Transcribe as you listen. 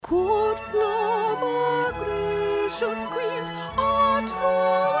Good love, our gracious queens, our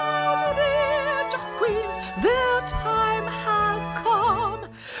true outrageous queens, their time has come.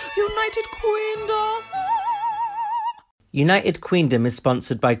 United Queendom. United Queendom is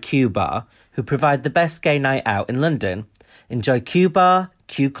sponsored by Q Bar, who provide the best gay night out in London. Enjoy Q Bar,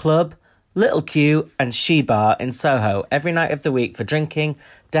 Q Club, Little Q and She Bar in Soho every night of the week for drinking,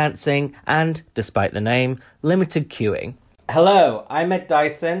 dancing and, despite the name, limited queuing. Hello, I'm Ed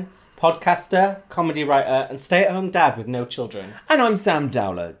Dyson, podcaster, comedy writer and stay-at-home dad with no children. And I'm Sam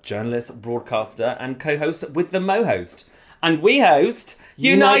Dowler, journalist, broadcaster and co-host with the Mo Host. And we host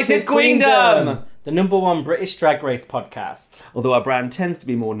United Queendom! The #1 British Drag Race podcast. Although our brand tends to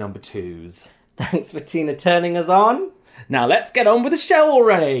be more number twos. Thanks for Tina turning us on. Now let's get on with the show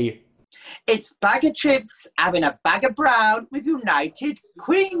already. It's Bag of Chips having a bag of brown with United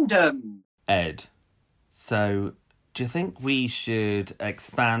Queendom. Ed, so do you think we should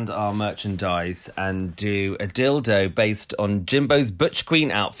expand our merchandise and do a dildo based on Jimbo's Butch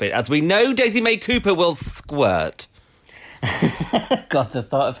Queen outfit? As we know, Daisy May Cooper will squirt. God, the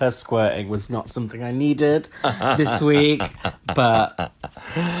thought of her squirting was not something I needed this week, but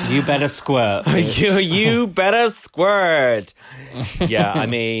you better squirt. you better squirt. Yeah, I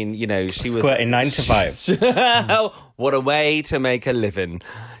mean, you know, she was squirting 9 to 5. What a way to make a living.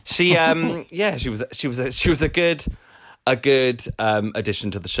 She she was a good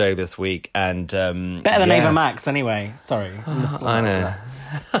addition to the show this week, and better than Ava Max anyway. Sorry, I know.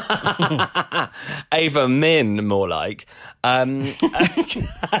 Ava Min, more like.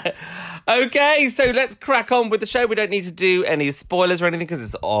 Okay, so let's crack on with the show. We don't need to do any spoilers or anything because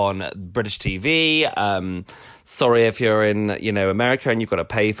it's on British TV. Sorry if you're in, America and you've got to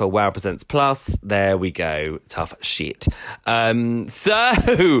pay for Wow Presents Plus. There we go. Tough shit. So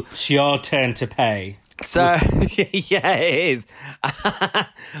it's your turn to pay. So, yeah, it is.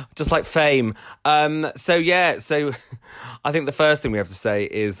 Just like fame. So I think the first thing we have to say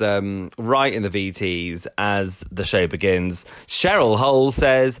is right in the VTs as the show begins, Cheryl Hole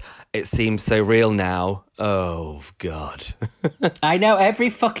says, "It seems so real now." Oh, God. I know,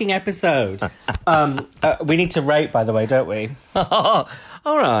 every fucking episode. We need to rate, by the way, don't we? All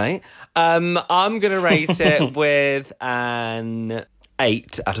right. I'm going to rate it with an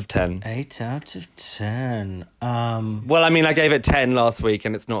 8 out of 10. 8 out of 10. Well, I mean, I gave it 10 last week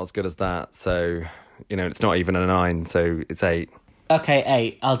and it's not as good as that. So, it's not even a 9, so it's 8. Okay,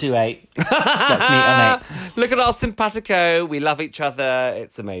 8. I'll do 8. Let's meet on 8. Look at our simpatico. We love each other.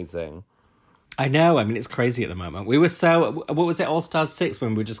 It's amazing. I know. I mean, it's crazy at the moment. We were what was it, All Stars 6,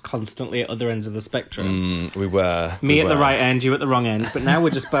 when we were just constantly at other ends of the spectrum? We were. Me at the right end, you at the wrong end. But now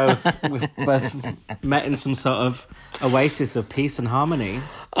we're just we've both met in some sort of oasis of peace and harmony.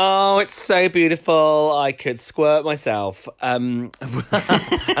 Oh, it's so beautiful. I could squirt myself. And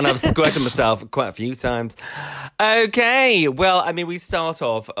I've squirted myself quite a few times. Okay. Well, I mean, we start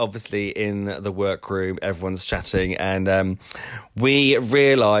off, obviously, in the workroom. Everyone's chatting. And we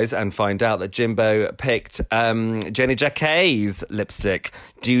realise and find out that Jimbo picked Jenny Jacquet's lipstick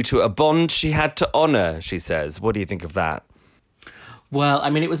due to a bond she had to honour, she says. What do you think of that? Well, I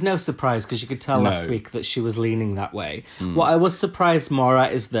mean, it was no surprise because you could tell last week that she was leaning that way. What I was surprised more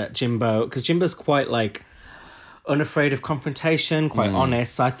at is that because Jimbo's quite, unafraid of confrontation, quite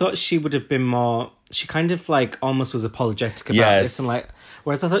honest. So I thought she would have been more... She kind of, almost was apologetic about this. And,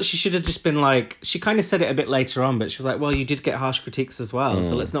 whereas I thought she should have just been, she kind of said it a bit later on, but she was like, well, you did get harsh critiques as well,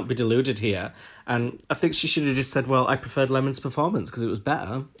 so let's not be deluded here. And I think she should have just said, well, I preferred Lemon's performance because it was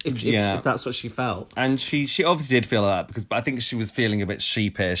better, if that's what she felt. And she obviously did feel that, because I think she was feeling a bit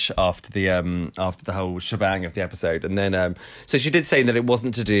sheepish after the whole shebang of the episode. And then, so she did say that it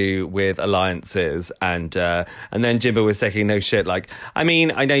wasn't to do with alliances, and then Jimbo was saying, no shit, I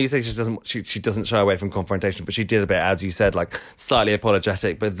mean, I know you say she doesn't shy away from confrontation, but she did a bit, as you said, slightly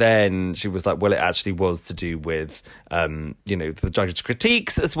apologetic, but then she was like, well, it actually was to do with, the judge's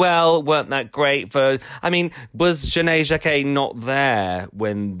critiques as well, weren't that great for... I mean, was Jenny Jacquet not there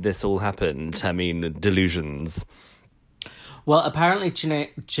when this all happened? I mean, delusions. Well, apparently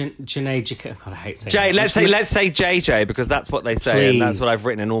Janae Jacquet... God, I hate saying let's say JJ, because that's what they say, and that's what I've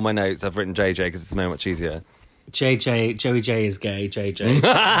written in all my notes. I've written JJ because it's so much easier. Joey J is gay, JJ.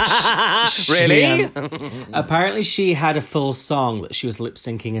 Really? Apparently she had a full song that she was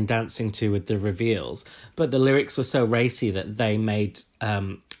lip-syncing and dancing to with the reveals, but the lyrics were so racy that they made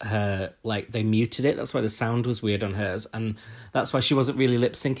her, they muted it. That's why the sound was weird on hers, and that's why she wasn't really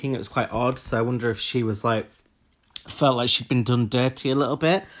lip-syncing. It was quite odd, so I wonder if she was, felt like she'd been done dirty a little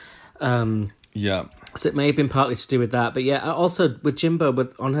bit. Yeah. So it may have been partly to do with that. But yeah, also with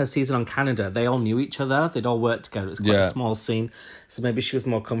Jimbo, on her season on Canada, they all knew each other. They'd all worked together. It was quite a small scene. So maybe she was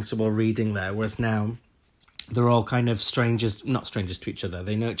more comfortable reading there. Whereas now, they're all kind of strangers, not strangers to each other.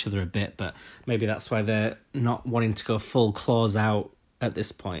 They know each other a bit, but maybe that's why they're not wanting to go full claws out at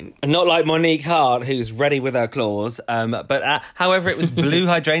this point. And not like Monique Hart, who's ready with her claws. However, it was Blue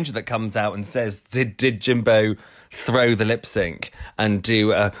Hydrangea that comes out and says, did Jimbo throw the lip sync and do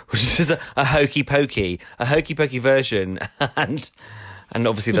which is a hokey pokey version, and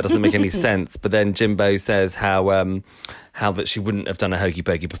obviously that doesn't make any sense. But then Jimbo says how that she wouldn't have done a hokey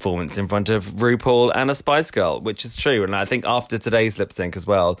pokey performance in front of RuPaul and a Spice Girl, which is true. And I think after today's lip sync as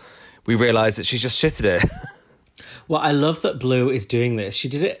well, we realised that she's just shitted it. Well, I love that Blue is doing this. She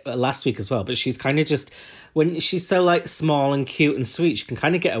did it last week as well, but she's kind of just, when she's so like small and cute and sweet, she can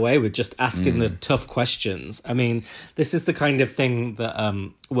kind of get away with just asking the tough questions. I mean, this is the kind of thing that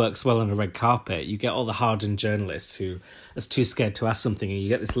works well on a red carpet. You get all the hardened journalists who are too scared to ask something, and you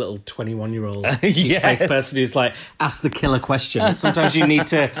get this little 21-year-old face person who's like, ask the killer question. Sometimes you need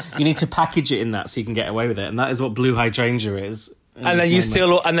to package it in that so you can get away with it, and that is what Blue Hydrangea is. And then you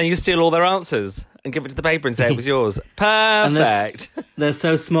steal all their answers and give it to the paper and say it was yours. Perfect. They're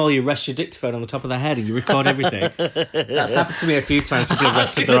so small, you rest your dictaphone on the top of their head and you record everything. That's happened to me a few times. People have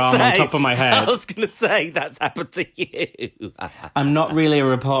rested their arm on top of my head. I was going to say, that's happened to you. I'm not really a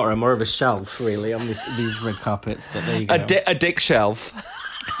reporter. I'm more of a shelf, really, on these red carpets. But there you go. A dick shelf.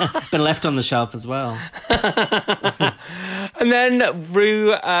 Been left on the shelf as well. And then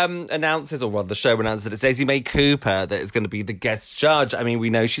Rue announces, or rather the show announces, that it's Daisy May Cooper that is going to be the guest judge. I mean,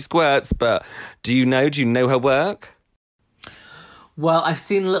 we know she squirts, but do you know her work? Well, I've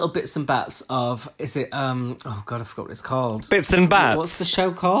seen little bits and bats of, is it, oh God, I forgot what it's called. Bits and bats? What's the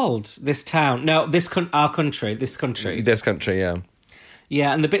show called? This town? No, our country, this country. This country, yeah.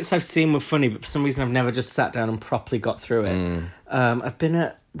 Yeah, and the bits I've seen were funny, but for some reason I've never just sat down and properly got through it. I've been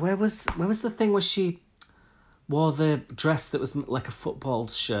at, where was the thing where she wore the dress that was like a football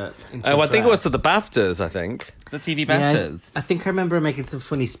shirt into a dress? I think it was to the BAFTAs, I think. The TV BAFTAs. Yeah, I think I remember her making some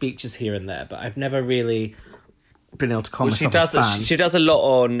funny speeches here and there, but I've never really been able to call myself a fan. She does a lot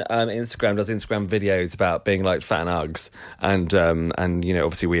on Instagram, does Instagram videos about being like fat and Uggs, and you know,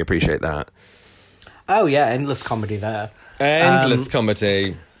 obviously we appreciate that. Oh yeah, endless comedy there. Endless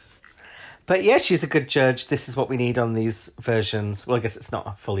comedy. But yeah, she's a good judge. This is what we need on these versions. Well, I guess it's not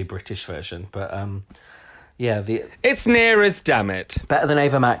a fully British version, but yeah. It's near as, damn it. Better than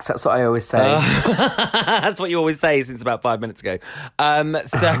Ava Max, that's what I always say. That's what you always say since about 5 minutes ago.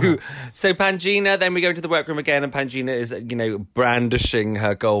 So Pangina, then we go into the workroom again, and Pangina is, you know, brandishing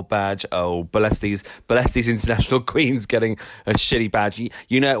her gold badge. Oh, Balesti's International Queen's getting a shitty badge.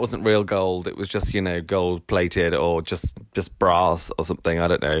 You know it wasn't real gold. It was just, you know, gold plated or just brass or something. I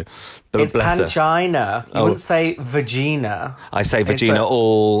don't know. But it's Pangina. You wouldn't say vagina. I say vagina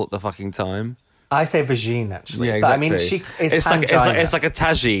all the fucking time. I say vagine, actually. Yeah, exactly. But I mean, it's like a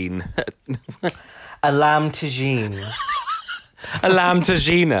tagine. A lamb tagine. A lamb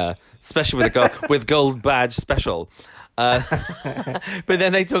tagina, especially with gold badge special. But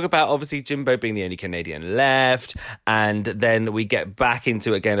then they talk about, obviously, Jimbo being the only Canadian left, and then we get back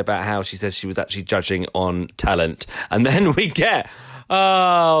into it again about how she says she was actually judging on talent. And then we get...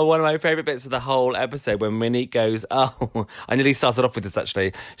 Oh, one of my favourite bits of the whole episode when Monique goes, oh, I nearly started off with this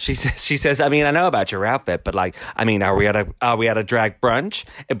actually. She says, I mean, I know about your outfit, but like, I mean, are we at a drag brunch?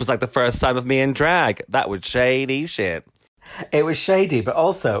 It was like the first time of me in drag. That was shady shit. It was shady, but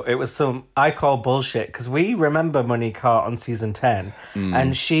also it was some I call bullshit, because we remember Monique Hart on season 10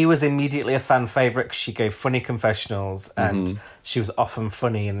 and she was immediately a fan favourite because she gave funny confessionals and she was often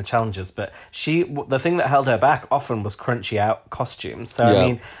funny in the challenges, but the thing that held her back often was crunchy out costumes. So I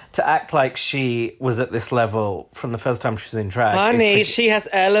mean, to act like she was at this level from the first time she was in drag, honey, she has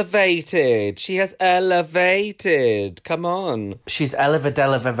elevated. Come on, she's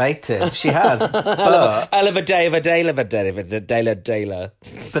elevated. She has, but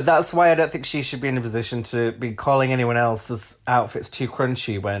but that's why I don't think she should be in a position to be calling anyone else's outfits too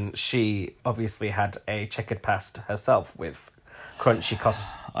crunchy when she obviously had a checkered past herself with crunchy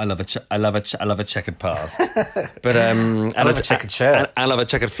costumes. I love a checkered past, but I love a checkered shirt. I love a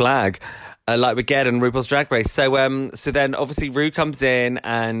checkered flag. Like we get in RuPaul's Drag Race. So then obviously Ru comes in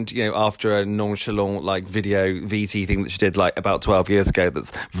and, you know, after a nonchalant like video VT thing that she did like about 12 years ago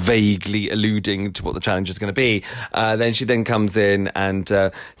that's vaguely alluding to what the challenge is going to be, then she then comes in and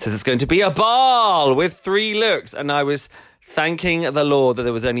says it's going to be a ball with 3 looks. And I was thanking the Lord that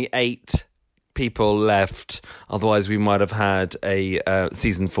there was only 8 people left. Otherwise we might have had a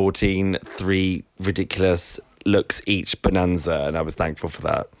season 14 3 ridiculous looks each bonanza, and I was thankful for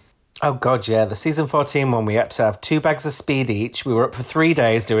that. Oh, God, yeah. The season 14 one, we had to have 2 bags of speed each. We were up for 3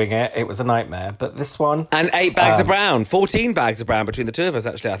 days doing it. It was a nightmare. But this one... And 8 bags of brown. 14 bags of brown between the two of us,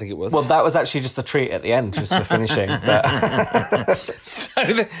 actually, I think it was. Well, that was actually just the treat at the end, just for finishing. But...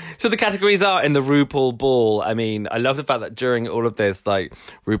 So the categories are in the RuPaul ball. I mean, I love the fact that during all of this, like,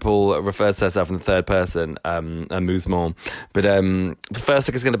 RuPaul refers to herself in the third person, amusement. But the first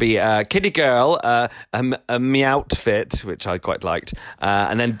look is going to be Kitty Girl, a Meowtfit, which I quite liked.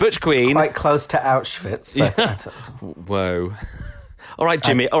 And then Butch Queen. It's quite close to Auschwitz. So Whoa. All right,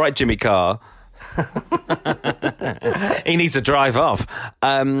 Jimmy Carr. He needs to drive off.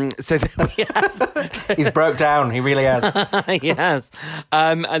 So he's broke down. He really has. Yes.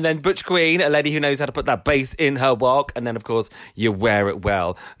 And then Butch Queen, a lady who knows how to put that bass in her walk. And then, of course, You Wear It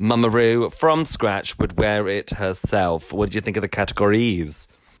Well. Mama Ru, from scratch, would wear it herself. What did you think of the categories?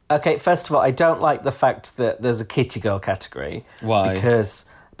 Okay, first of all, I don't like the fact that there's a Kitty Girl category. Why?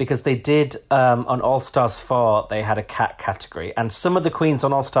 Because they did, on All Stars 4, they had a cat category. And some of the queens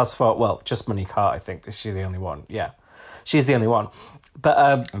on All Stars 4, well, just Monique Hart, I think. Is she the only one? Yeah. She's the only one. But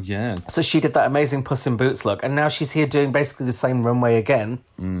oh, yeah. So she did that amazing Puss in Boots look. And now she's here doing basically the same runway again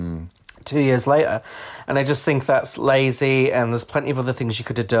 2 years later. And I just think that's lazy. And there's plenty of other things you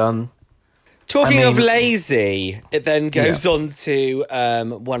could have done. Talking of lazy, it then goes on to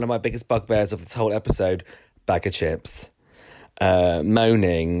one of my biggest bugbears of this whole episode, Bag of Chips.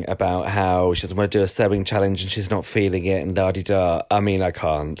 Moaning about how she doesn't want to do a sewing challenge and she's not feeling it and da-di-da. I mean, I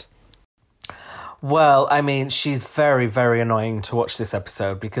can't. Well, I mean, she's very, very annoying to watch this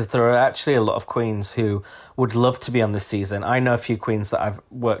episode because there are actually a lot of queens who would love to be on this season. I know a few queens that I've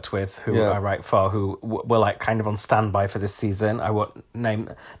worked with who I write for who were like kind of on standby for this season. I won't name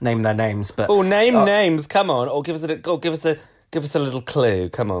their names, but names. Come on, or give us a little clue.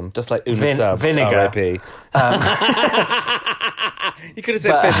 Come on, just like Una Stubbs, Vinegar. R.I.P. You could have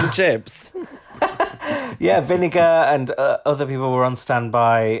said fish and chips. Yeah, Vinegar and other people were on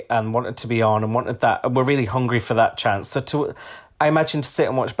standby and wanted to be on and wanted that, and were really hungry for that chance. So I imagine to sit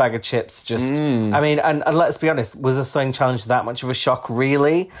and watch Bag of Chips just... I mean, and let's be honest, was a sewing challenge that much of a shock,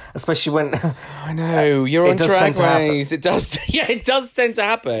 really? Especially when... I know, you're on Drag Race. It does, it does tend to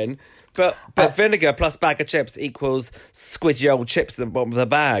happen. But Vinegar plus Bag of Chips equals squidgy old chips at the bottom of the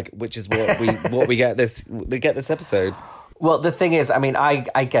bag, which is what we get this episode. Well, the thing is, I mean,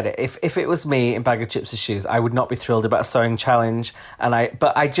 I get it. If it was me in Bag of Chips' shoes, I would not be thrilled about a sewing challenge.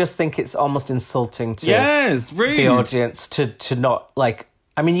 But I just think it's almost insulting to rude. The audience to not, like...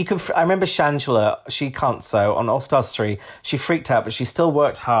 I mean, I remember Shangela, she can't sew. On All Stars 3, she freaked out, but she still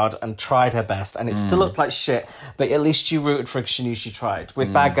worked hard and tried her best, and it still looked like shit, but at least you rooted for her because she knew she tried.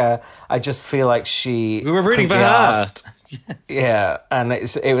 With Bagger, I just feel like we were rooting for her. Yeah, and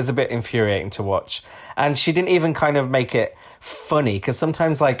it was a bit infuriating to watch. And she didn't even kind of make it funny, because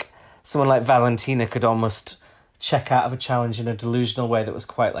sometimes, like, someone like Valentina could almost check out of a challenge in a delusional way that was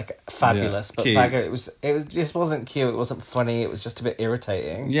quite, like, fabulous. But cute. Bagger, it just wasn't cute, it wasn't funny, it was just a bit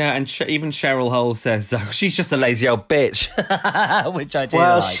irritating. Yeah, and even Cheryl Hole says, oh, she's just a lazy old bitch, which I do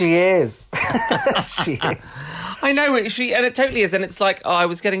Well, like. she is. She is. I know, and it totally is, and it's like, I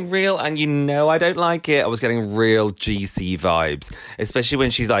was getting real, and I don't like it, I was getting real GC vibes, especially when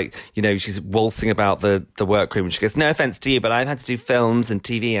she's like, she's waltzing about the workroom, and she goes, no offence to you, but I've had to do films and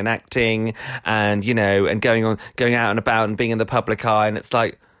TV and acting, and, and going out and about and being in the public eye, and it's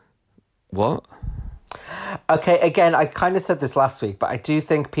like, what? Okay, again, I kind of said this last week, but I do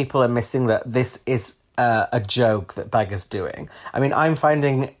think people are missing that this is a joke that Bagger's doing. I mean, I'm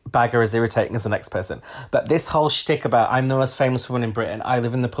finding Bagger as irritating as the next person, but this whole shtick about I'm the most famous woman in Britain, I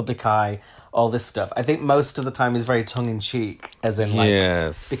live in the public eye, all this stuff, I think most of the time is very tongue-in-cheek, as in,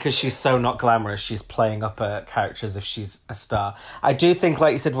 like, because she's so not glamorous, she's playing up a character as if she's a star. I do think,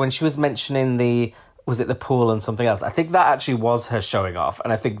 like you said, when she was mentioning was it the pool and something else, I think that actually was her showing off,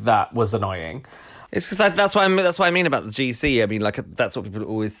 and I think that was annoying. It's because that's what I mean about the GC. I mean, like, that's what people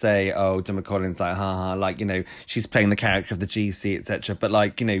always say. Oh, Gemma Collins, like, like, she's playing the character of the GC, etc. But,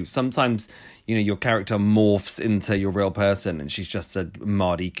 like, sometimes, your character morphs into your real person, and she's just a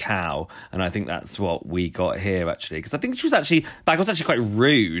mardy cow. And I think that's what we got here, actually, because I think Bagger was actually quite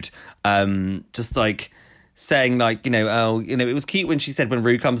rude. Just like saying, like, it was cute when she said when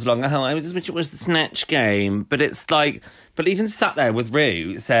Ru comes along, I just wish it was the Snatch Game, but it's like, but even sat there with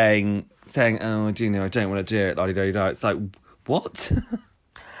Ru saying, oh, I don't want to do it, la-di-da-di-da. It's like, what?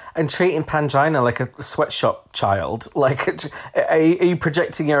 And treating Pangina like a sweatshop child. Like, are you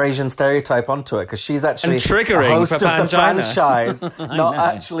projecting your Asian stereotype onto her? Because she's actually and triggering a host for of the Pangina. franchise. Not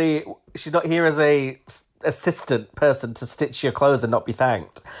actually, she's not here as a assistant person to stitch your clothes and not be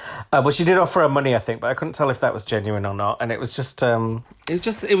thanked. But she did offer her money, I think, but I couldn't tell if that was genuine or not. And it was just... It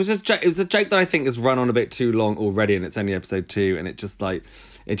was a joke that I think has run on a bit too long already, and it's only episode 2, and it just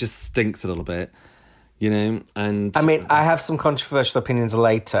stinks a little bit. You know, and I mean, I have some controversial opinions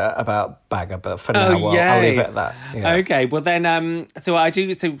later about Bagger, but for now, I'll leave it at that. Yeah. Okay, well then, so I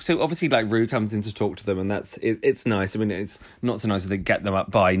do. So obviously, like Rue comes in to talk to them, and it's nice. I mean, it's not so nice that they get them up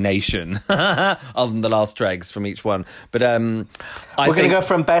by nation, other than the last dregs from each one. But we're going to go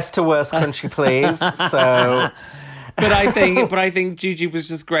from best to worst country, please. So. But I think Juju was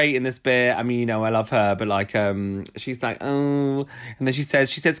just great in this bit. I mean, you know, I love her, but like, she's like, oh, and then she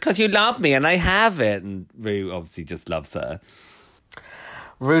says, "'Cause you love me and I have it," and Rue obviously just loves her.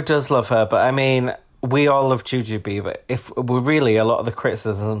 Rue does love her, but I mean, we all love Jujubee, but if we're really, a lot of the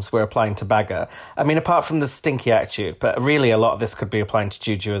criticisms we're applying to Bagger, I mean, apart from the stinky attitude, but really a lot of this could be applying to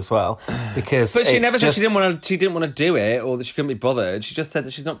Juju as well, because but she never said she didn't want to do it, or that she couldn't be bothered. She just said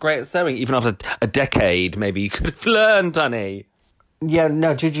that she's not great at sewing. Even after a decade, maybe you could have learned, honey. Yeah,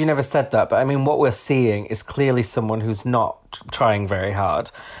 no, Juju never said that, but I mean, what we're seeing is clearly someone who's not trying very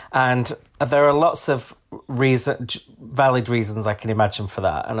hard, and there are lots of valid reasons I can imagine for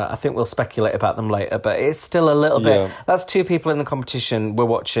that, and I think we'll speculate about them later, but it's still a little bit... That's two people in the competition we're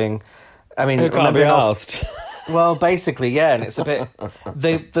watching. I mean, who can't be asked. Well, basically, yeah, and it's a bit...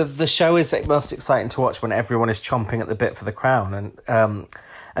 The show is most exciting to watch when everyone is chomping at the bit for the crown,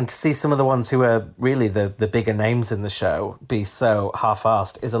 and to see some of the ones who are really the bigger names in the show be so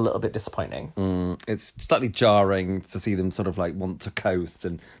half-assed is a little bit disappointing. It's slightly jarring to see them sort of like want to coast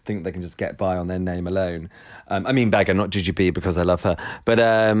and think they can just get by on their name alone. I mean Bagger, not Jujubee, because I love her. But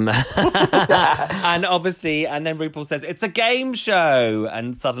and obviously, and then RuPaul says it's a game show,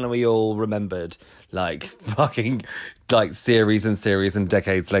 and suddenly we all remembered, like fucking like series and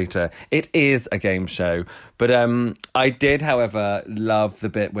decades later, it is a game show. But I did, however, love the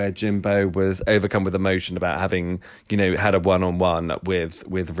bit where Jimbo was overcome with emotion about having, you know, had a one-on-one with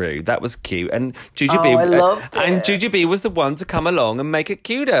Rue. That was cute, and Jujubee, I loved it. And Jujubee was the one to come along and make it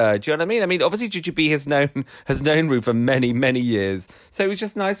cuter. Do you know what I mean? I mean, obviously Jujubee has known Rue for many, many years, so it was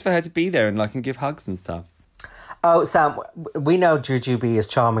just nice for her to be there and give hugs and stuff. Oh, Sam, we know Jujubee is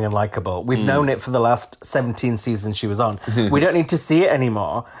charming and likeable. We've known it for the last 17 seasons she was on. We don't need to see it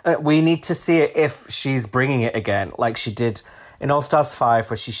anymore. We need to see it if she's bringing it again, like she did in All Stars 5,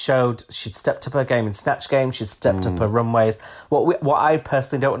 where she showed she'd stepped up her game in Snatch Game, she'd stepped up her runways. What I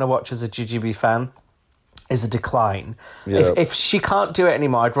personally don't want to watch as a Jujubee fan is a decline. Yeah. If she can't do it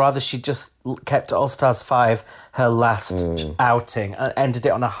anymore, I'd rather she just kept All Stars 5 her last outing and ended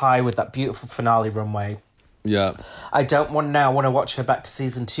it on a high with that beautiful finale runway. Yeah. I don't want to watch her back to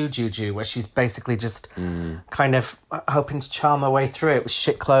season 2 Juju, where she's basically just kind of hoping to charm her way through it with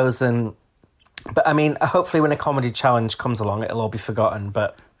shit clothes but I mean, hopefully when a comedy challenge comes along, it'll all be forgotten,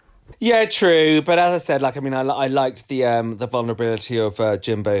 but... Yeah, true. But as I said, like, I mean, I liked the vulnerability of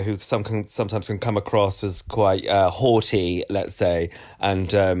Jimbo, who sometimes can come across as quite haughty, let's say. And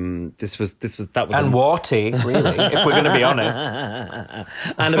that was and warty, really, if we're going to be honest,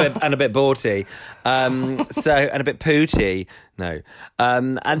 and a bit bawty, and a bit pooty. No,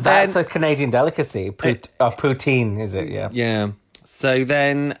 and that's a Canadian delicacy. Poutine, is it? Yeah. Yeah. So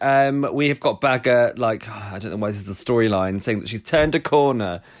then we have got Bagger, like, I don't know why this is the storyline, saying that she's turned a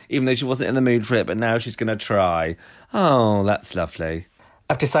corner, even though she wasn't in the mood for it, but now she's going to try. Oh, that's lovely.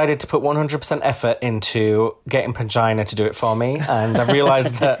 I've decided to put 100% effort into getting Pangina to do it for me, and I've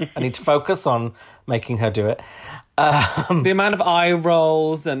realised that I need to focus on making her do it. The amount of eye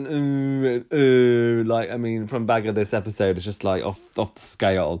rolls and like, I mean, from Bagger this episode is just like off the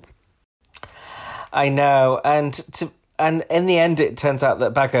scale. I know, And in the end, it turns out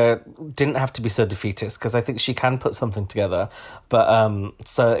that Bagger didn't have to be so defeatist, because I think she can put something together. But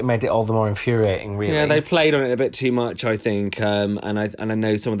so it made it all the more infuriating, really. Yeah, they played on it a bit too much, I think. And I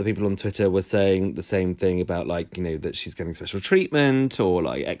know some of the people on Twitter were saying the same thing about, like, you know, that she's getting special treatment or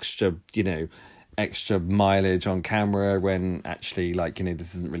like extra mileage on camera, when actually, like, you know,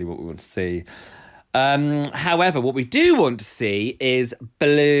 this isn't really what we want to see. However, what we do want to see is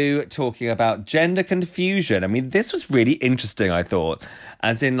Blue talking about gender confusion. I mean, this was really interesting, I thought.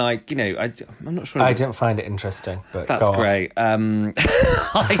 As in, like, you know, I'm not sure. I didn't find it interesting, but that's great.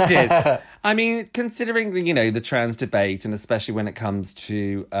 I did. I mean, considering, you know, the trans debate, and especially when it comes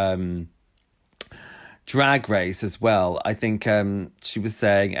to Drag Race as well. I think she was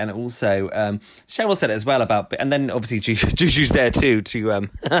saying, and also Cheryl said it as well about, and then obviously Juju's there too to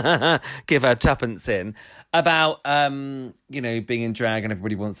give her tuppence in about being in drag and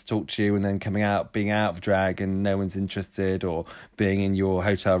everybody wants to talk to you, and then being out of drag and no one's interested, or being in your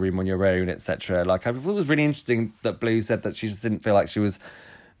hotel room on your own, etc. Like, I thought it was really interesting that Blue said that she just didn't feel like she was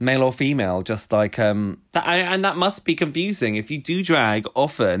male or female, just like and that must be confusing. If you do drag,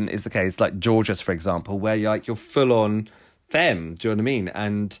 often is the case, like Georges, for example, where you're full on femme, do you know what I mean?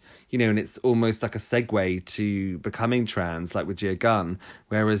 And and it's almost like a segue to becoming trans, like with Gia Gunn.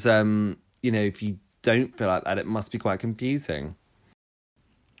 Whereas if you don't feel like that, it must be quite confusing.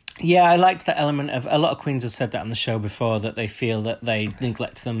 Yeah, I liked that element of, a lot of queens have said that on the show before, that they feel that they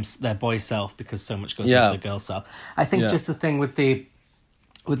neglect their boy self because so much goes into the girl self. I think just the thing with the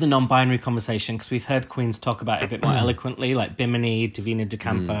non-binary conversation, because we've heard queens talk about it a bit more eloquently, like Bimini, Davina De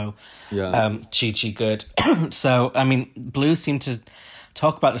Campo, Gigi Good. So, I mean, Blue seemed to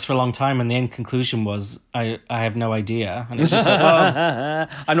talk about this for a long time, and the end conclusion was, I have no idea. And it's just like, well,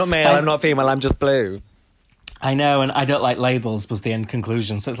 I'm not male, I'm not female, I'm just Blue. I know, and I don't like labels was the end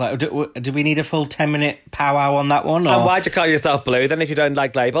conclusion. So it's like, do we need a full 10-minute powwow on that one? Or? And why'd you call yourself Blue then if you don't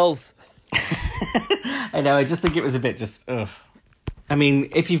like labels? I know, I just think it was a bit just, ugh. I mean,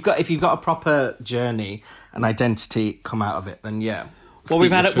 if you've got a proper journey and identity come out of it, then yeah. Well,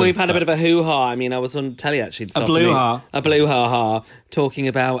 we've had a bit of a hoo-ha. I mean, I was on telly actually this afternoon. A blue ha-ha, talking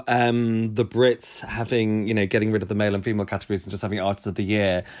about the Brits having, getting rid of the male and female categories and just having Artist of the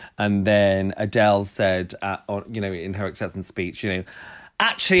Year. And then Adele said, in her acceptance speech,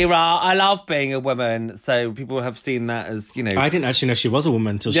 actually, I love being a woman. So people have seen that as, I didn't actually know she was a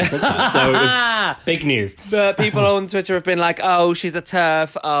woman until she said that. So it was big news. But people on Twitter have been like, oh, she's a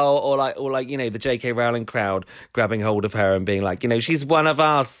TERF. Oh, or like the J.K. Rowling crowd grabbing hold of her and being like, she's one of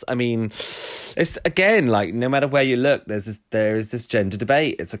us. I mean, it's, again, like, no matter where you look, there is this gender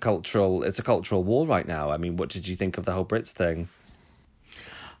debate. It's a cultural war right now. I mean, what did you think of the whole Brits thing?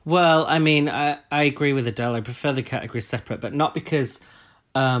 Well, I mean, I agree with Adele. I prefer the categories separate, but not because...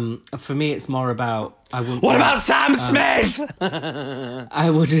 for me, it's more about... What about Sam Smith? I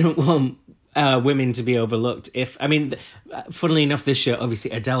wouldn't want women to be overlooked. Funnily enough, this year,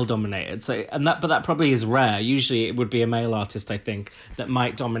 obviously, Adele dominated. But that probably is rare. Usually, it would be a male artist, I think, that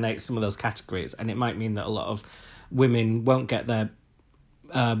might dominate some of those categories, and it might mean that a lot of women won't get their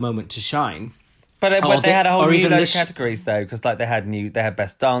moment to shine. But they had a whole new load of categories, though, because they had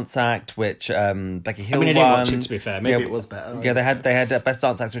Best Dance Act, which Becky Hill won. I didn't watch it, to be fair. Maybe it was better. Yeah, they had Best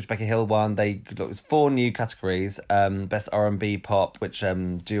Dance Act, which Becky Hill won. It was 4 new categories. Best R&B Pop, which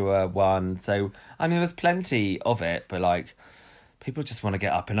Dua won. So, I mean, there was plenty of it, but, people just want to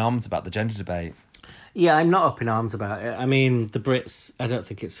get up in arms about the gender debate. Yeah, I'm not up in arms about it. I mean, the Brits, I don't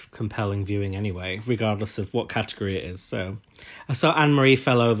think it's compelling viewing anyway, regardless of what category it is. So I saw Anne-Marie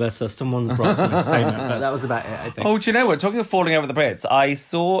fell over, so someone brought some entertainment, but that was about it, I think. Oh, do you know what? Talking of falling over the Brits, I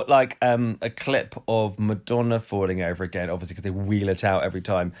saw a clip of Madonna falling over again, obviously because they wheel it out every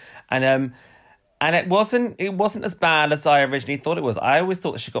time. And it wasn't as bad as I originally thought it was. I always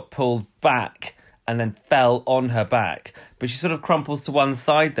thought that she got pulled back and then fell on her back. But she sort of crumples to one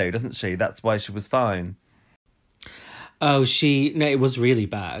side, though, doesn't she? That's why she was fine. Oh, no, it was really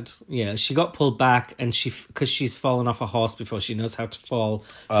bad. Yeah, she got pulled back, and because she's fallen off a horse before, she knows how to fall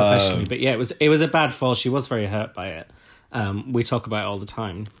professionally. But yeah, it was a bad fall. She was very hurt by it. We talk about it all the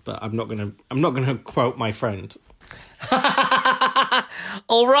time, but I'm not gonna quote my friend.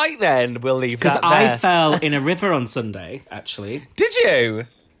 All right, then we'll leave that there. Because I fell in a river on Sunday. Actually, did you?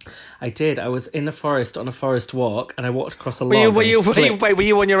 I did. I was in the forest on a forest walk, and I walked across a log. Were you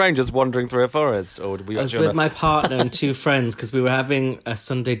on your own, just wandering through a forest, or did we? I was with my partner and 2 friends because we were having a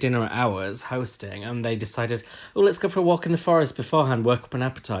Sunday dinner at ours, hosting, and they decided, let's go for a walk in the forest beforehand, work up an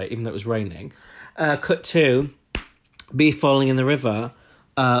appetite, even though it was raining. Cut 2, me falling in the river,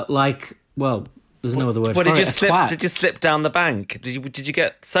 there's no other word for it. Did you slip down the bank? Did you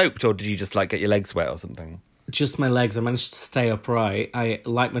get soaked, or did you just get your legs wet or something? Just my legs. I managed to stay upright.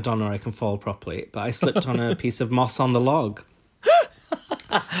 Like Madonna, I can fall properly, but I slipped on a piece of moss on the log.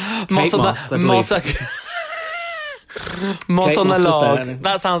 Moss on the log.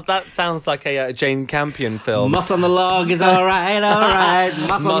 That sounds like a Jane Campion film. Moss on the log is all right.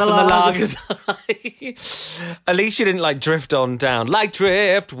 Moss on the log is all right. At least you didn't drift on down, like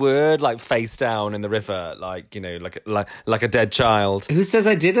driftwood, face down in the river, like a dead child. Who says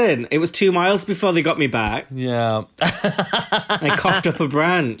I didn't? It was 2 miles before they got me back. Yeah. I coughed up a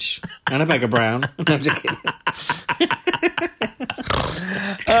branch and a bag of brown. No, I'm just kidding.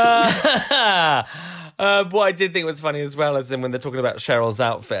 What I did think was funny as well is then when they're talking about Cheryl's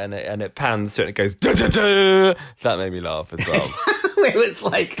outfit and it pans to it and it goes duh-duh-duh. That made me laugh as well. It was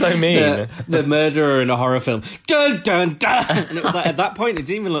like so mean. The murderer in a horror film. Dun dun dun. And it was like at that point it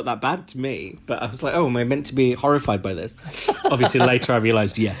didn't even look that bad to me. But I was like, oh, am I meant to be horrified by this? Obviously later I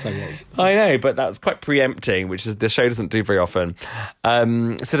realised yes, I was. I know, but that was quite preempting, which is the show doesn't do very often.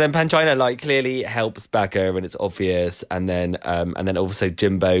 So then Pangina like clearly helps Bagger and it's obvious, and then also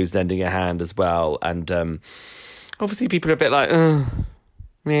Jimbo's lending a hand as well, and obviously people are a bit like, oh,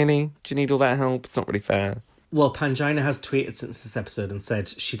 really? Do you need all that help? It's not really fair. Well, Pangina has tweeted since this episode and said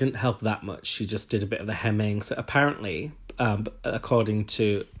she didn't help that much. She just did a bit of the hemming. So apparently, according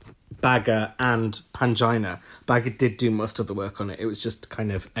to Bagger and Pangina, Bagger did do most of the work on it. It was just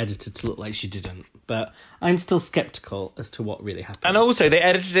kind of edited to look like she didn't. But I'm still sceptical as to what really happened. And also, they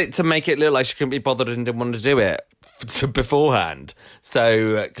edited it to make it look like she couldn't be bothered and didn't want to do it beforehand.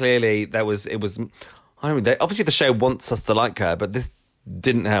 So clearly, it was. I don't know. Obviously, the show wants us to like her, but this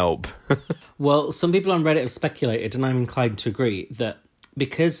didn't help. Well, some people on Reddit have speculated, and I'm inclined to agree, that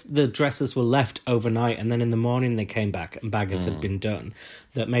because the dresses were left overnight and then in the morning they came back and Baggers had been done,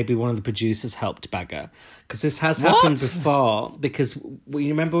 that maybe one of the producers helped Bagger. Because this has happened before, because you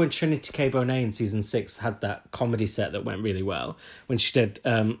remember when Trinity K. Bonet in season 6 had that comedy set that went really well, when she did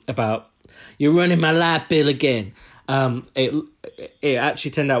about, "You're running my light bill again." It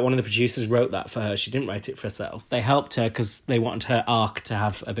actually turned out one of the producers wrote that for her. She didn't write it for herself. They helped her because they wanted her arc to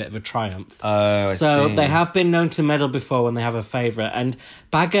have a bit of a triumph. Oh, I see. They have been known to meddle before when they have a favourite. And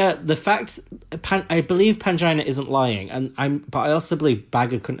Bagger, the fact, I believe Pangina isn't lying, but I also believe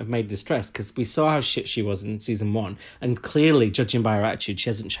Bagger couldn't have made this dress because we saw how shit she was in season 1, and clearly, judging by her attitude, she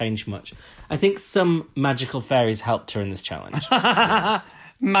hasn't changed much. I think some magical fairies helped her in this challenge.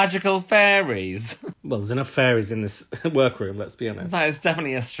 Magical fairies. Well, there's enough fairies in this workroom, let's be honest. It's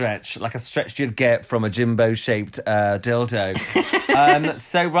definitely a stretch, like a stretch you'd get from a Jimbo-shaped dildo.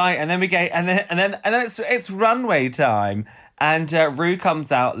 So right, and then we get, and then it's runway time, and Rue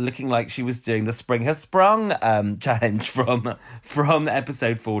comes out looking like she was doing the Spring Has Sprung challenge from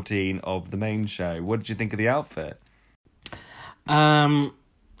episode 14 of the main show. What did you think of the outfit? To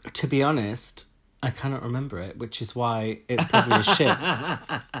be honest, I cannot remember it, which is why it's probably a shit.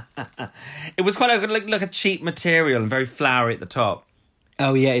 It was quite like a cheap material and very flowery at the top.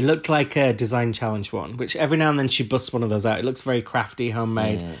 Oh, yeah, it looked like a design challenge one, which every now and then she busts one of those out. It looks very crafty,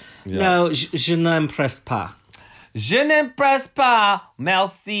 homemade. Yeah. No, je n'impresse pas. Je n'impresse pas,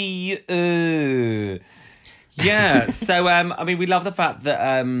 merci. Yeah, so, I mean, we love the fact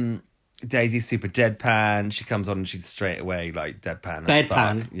that Daisy's super deadpan. She comes on and she's straight away, like, deadpan.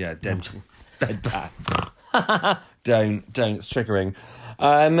 Bedpan. Yeah, bedpan. Don't, it's triggering.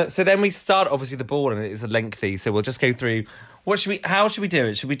 So then we start obviously the ball, and it is lengthy, so we'll just go through how should we do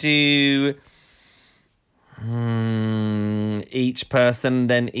it? Should we do each person,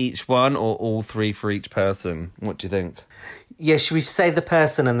 then each one, or all three for each person? What do you think? Yeah, should we say the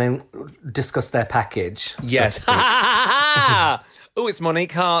person and then discuss their package? Yes. Oh, it's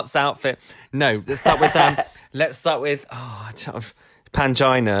Monique Hart's outfit. No, let's start with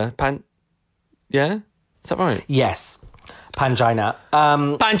Pangina. Yeah? Is that right? Yes. Pangina.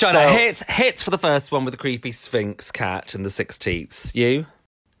 Pangina. Hits for the first one with the creepy Sphinx cat and the 6 teats. You?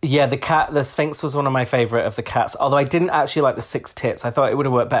 Yeah, the Sphinx was one of my favourite of the cats, although I didn't actually like the 6 tits. I thought it would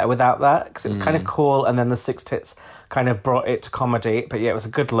have worked better without that, because it was kind of cool, and then the 6 tits kind of brought it to comedy. But yeah, it was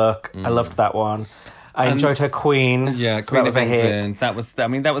a good look. I loved that one. I enjoyed her Queen. Yeah, so Queen that was of a England.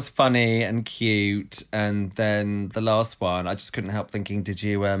 hit. That was funny and cute. And then the last one, I just couldn't help thinking, did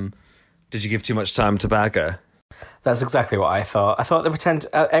you give too much time to Bagger? That's exactly what I thought. I thought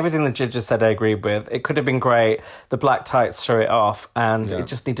everything the judges said I agreed with. It could have been great. The black tights threw it off, and it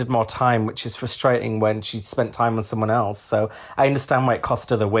just needed more time, which is frustrating when she spent time on someone else. So I understand why it cost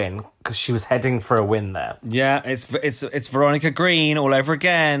her the win, because she was heading for a win there. Yeah, it's Veronica Green all over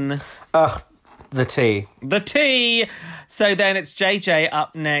again. Ugh. The tea. So then it's JJ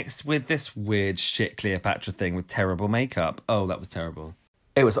up next with this weird shit Cleopatra thing with terrible makeup. Oh, that was terrible.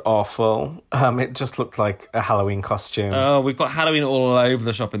 It was awful. It just looked like a Halloween costume. Oh, we've got Halloween all over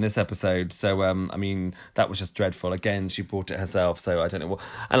the shop in this episode. So, I mean, that was just dreadful. Again, she bought it herself, so I don't know what.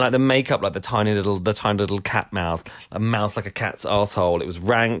 And like the makeup, like the tiny little cat mouth, a mouth like a cat's arsehole. It was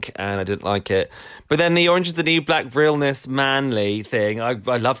rank, and I didn't like it. But then the Orange is the New Black realness manly thing, I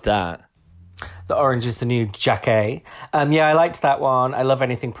loved that. The Orange is the New Jacket. Yeah, I liked that one. I love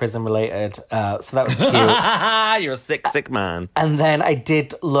anything prison related. So that was cute. You're a sick man. And then I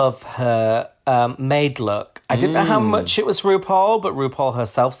did love her maid look. I didn't know how much it was RuPaul, but RuPaul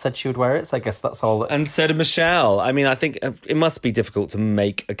herself said she would wear it. So I guess that's all. And so did Michelle. I mean, I think it must be difficult to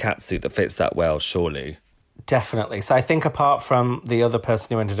make a catsuit that fits that well, surely. Definitely. So I think apart from the other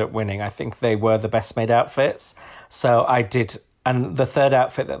person who ended up winning, I think they were the best made outfits. So I did... And the third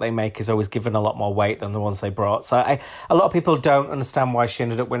outfit that they make is always given a lot more weight than the ones they brought. So a lot of people don't understand why she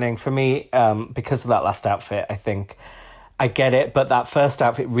ended up winning. For me, because of that last outfit, I think I get it. But that first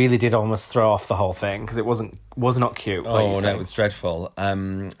outfit really did almost throw off the whole thing because it was not cute. Oh, no, it was dreadful.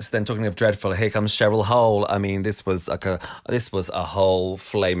 So then talking of dreadful, here comes Cheryl Hole. I mean, this was a whole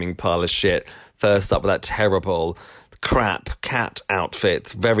flaming pile of shit. First up with that terrible crap cat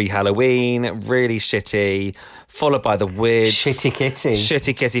outfit, very Halloween, really shitty, followed by the weird Shitty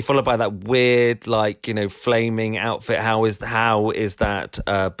Kitty, followed by that weird, like, you know, flaming outfit. How is that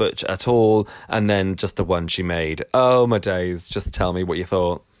Butch at all? And then just the one she made. Oh my days, just tell me what you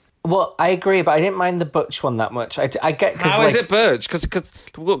thought. Well, I agree, but I didn't mind the Butch one that much. I get... How is it Butch?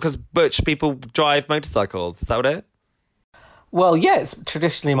 Because Butch people drive motorcycles, is that what it? Well, yeah, it's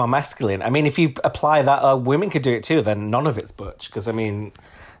traditionally more masculine. I mean, if you apply that, women could do it too, then none of it's butch. Because, I mean,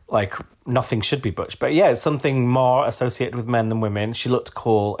 like, nothing should be butch. But yeah, it's something more associated with men than women. She looked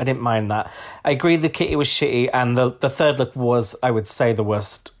cool. I didn't mind that. I agree the kitty was shitty. And the third look was, I would say, the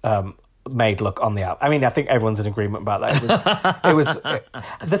worst made look on the app. I mean, I think everyone's in agreement about that. It was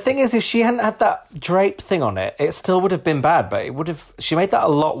the thing is, if she hadn't had that drape thing on it, it still would have been bad, but she made that a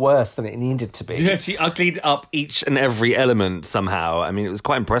lot worse than it needed to be. Yeah, she uglied up each and every element somehow. I mean, it was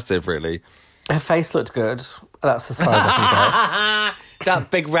quite impressive, really. Her face looked good. That's as far as I can go.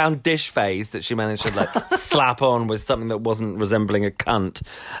 That big round dish face that she managed to like slap on with something that wasn't resembling a cunt.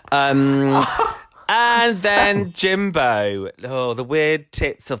 And then Jimbo. Oh, the weird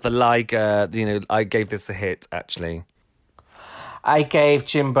tits of the Liger. You know, I gave this a hit, actually. I gave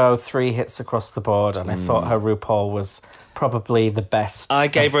Jimbo 3 hits across the board, and I thought her RuPaul was probably the best. I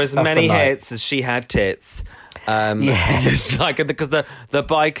gave her as many hits as she had tits. Yes. Like, because the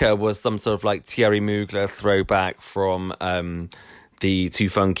biker was some sort of like Thierry Mugler throwback from the Too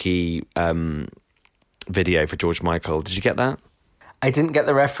Funky video for George Michael. Did you get that? I didn't get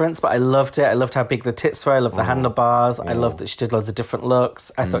the reference, but I loved it. I loved how big the tits were. I loved the handlebars. I loved that she did loads of different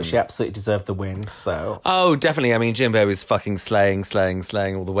looks. I thought she absolutely deserved the win, so... Oh, definitely. I mean, Jimbo is fucking slaying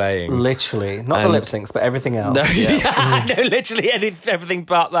all the way. Literally. Not the lip syncs, but everything else. No, no, literally everything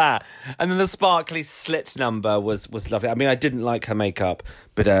but that. And then the sparkly slit number was lovely. I mean, I didn't like her makeup,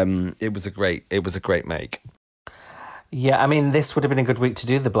 but it was a great make. Yeah, I mean, this would have been a good week to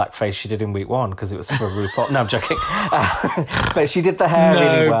do the blackface she did in week 1 because it was for RuPaul. No, I'm joking. But she did the hair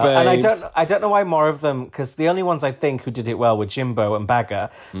really well. Babes. And I don't know why more of them, because the only ones I think who did it well were Jimbo and Bagger,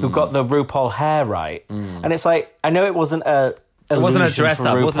 who got the RuPaul hair right. And it's like, I know it wasn't a... It wasn't a dress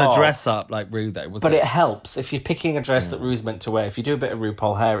up. It wasn't a dress up like Ru, though, was it? But it helps. If you're picking a dress that Ru's meant to wear, if you do a bit of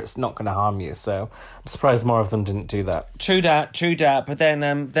RuPaul hair, it's not going to harm you. So I'm surprised more of them didn't do that. True that. But then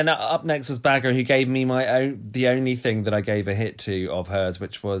up next was Bagger, who gave me the only thing that I gave a hit to of hers,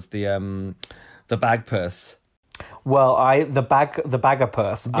 which was the bag purse. Well, the bagger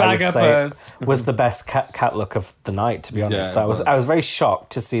purse, I would say, was the best cat look of the night, to be honest. Yeah, so I was very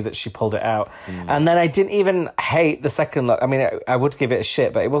shocked to see that she pulled it out. And then I didn't even hate the second look. I mean, I would give it a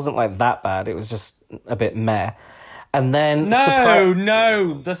shit, but it wasn't like that bad. It was just a bit meh. And then...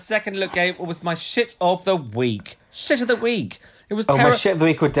 No, the second look was my shit of the week. Shit of the week. It was my shit of the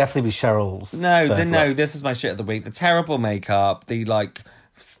week would definitely be Cheryl's. No, this is my shit of the week. The terrible makeup,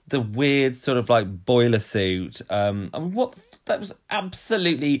 the weird sort of like boiler suit. I mean, that was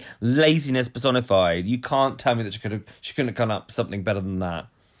absolutely laziness personified. You can't tell me that she couldn't have come up with something better than that.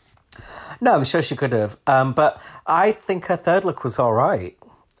 No, I'm sure she could have. But I think her third look was all right.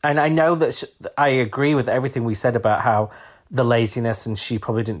 And I know that I agree with everything we said about how the laziness and she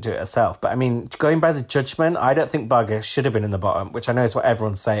probably didn't do it herself. But I mean, going by the judgment, I don't think Bagger should have been in the bottom, which I know is what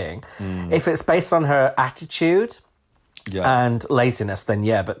everyone's saying. If it's based on her attitude... Yeah. And laziness, then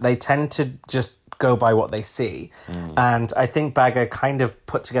yeah, but they tend to just go by what they see. And I think Bagger kind of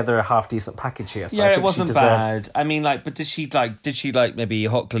put together a half decent package here. So I think it wasn't bad. I mean, like, but did she maybe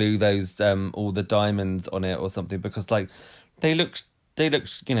hot glue those all the diamonds on it or something? Because like they looked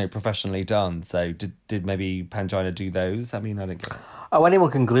professionally done. So did maybe Pangina do those? I mean, I don't get it. Oh,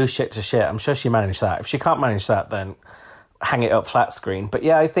 anyone can glue shit to shit. I'm sure she managed that. If she can't manage that, then hang it up flat screen. But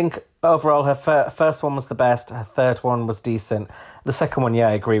yeah, I think overall her first one was the best. Her third one was decent. The second one, yeah,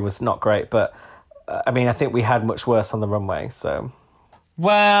 I agree, was not great. But I mean, I think we had much worse on the runway. So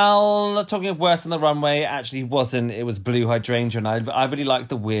Well, talking of worse on the runway, it actually wasn't. It was Blue Hydrangea, and I really liked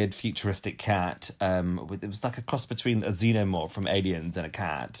the weird futuristic cat. It was like a cross between a xenomorph from Aliens and a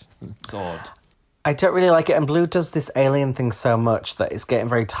cat. It's odd. I don't really like it, and Blue does this alien thing so much that it's getting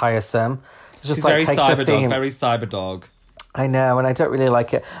very tiresome. It's just She's like very take the theme. very Cyberdog. I know, and I don't really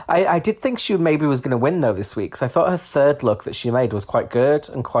like it. I did think she maybe was going to win, though, this week, because I thought her third look that she made was quite good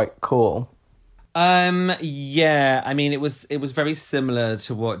and quite cool. Yeah, I mean, it was very similar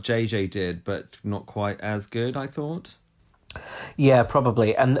to what JJ did, but not quite as good, I thought. Yeah,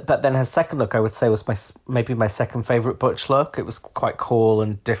 probably. But then her second look, I would say, was maybe my second favourite Butch look. It was quite cool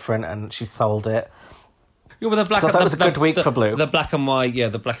and different, and she sold it. Yeah, well, So I thought it was a good week for Blue. The black and white,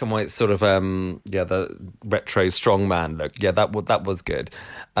 the black and white sort of, the retro strongman look. Yeah, that was good.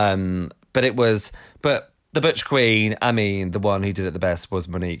 But the Butch Queen, I mean, the one who did it the best was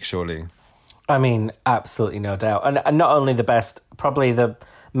Monique, surely. I mean, absolutely no doubt. And not only the best, probably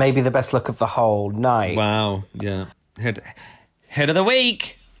maybe the best look of the whole night. Wow, yeah. Hit of the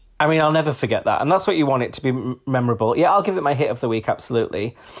week. I mean, I'll never forget that. And that's what you want it to be memorable. Yeah, I'll give it my hit of the week,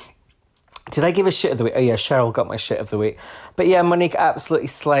 absolutely. Did I give a shit of the week? Oh, yeah, Cheryl got my shit of the week. But yeah, Monique absolutely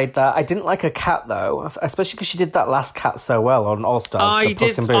slayed that. I didn't like her cat, though, especially because she did that last cat so well on All Stars. I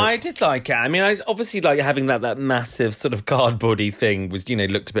did like it. I mean, I obviously like having that massive sort of cardboardy thing was,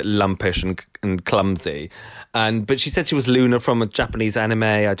 looked a bit lumpish and clumsy. But she said she was Luna from a Japanese anime.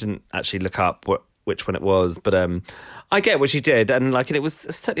 I didn't actually look up which one it was, but I get what she did, and it was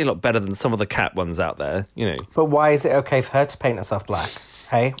certainly a lot better than some of the cat ones out there, But why is it okay for her to paint herself black?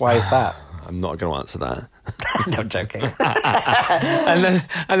 Hey, why is that? I'm not going to answer that. No, I'm joking.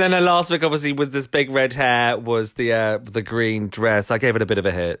 and then her last week, obviously, with this big red hair, was the green dress. I gave it a bit of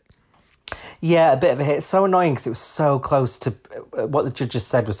a hit. Yeah, a bit of a hit. It's so annoying because it was so close to what the judges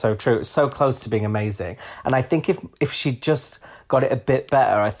said was so true. It was so close to being amazing. And I think if she just got it a bit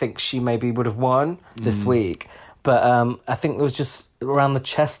better, I think she maybe would have won this week. But I think there was just around the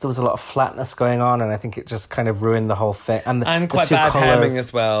chest, there was a lot of flatness going on, and I think it just kind of ruined the whole thing. And quite the bad colours. hemming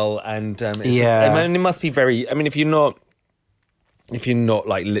as well. And it must be very. I mean, if you're not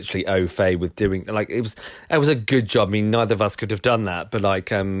like literally au fait with doing it was a good job. I mean, neither of us could have done that, but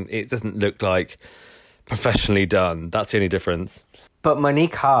it doesn't look like professionally done. That's the only difference. But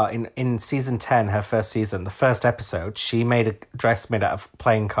Monique Hart, in season 10, her first season, the first episode, she made a dress made out of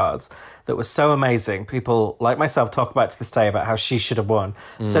playing cards that was so amazing. People like myself talk about to this day about how she should have won.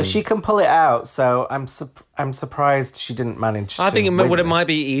 So she can pull it out. So I'm surprised she didn't manage to win it might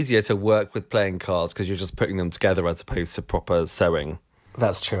be easier to work with playing cards because you're just putting them together as opposed to proper sewing.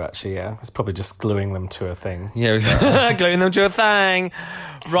 That's true, actually, yeah. It's probably just gluing them to a thing. Yeah, gluing them to a thing.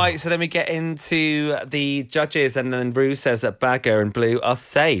 Right, so then we get into the judges, and then Rue says that Bagger and Blue are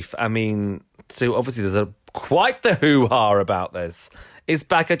safe. I mean, so obviously there's quite the hoo-ha about this. Is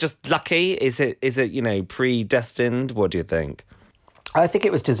Bagger just lucky? Is it predestined? What do you think? I think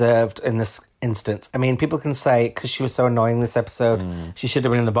it was deserved in this instance. I mean, people can say, because she was so annoying this episode, she should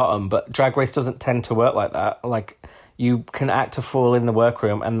have been in the bottom, but Drag Race doesn't tend to work like that. You can act a fool in the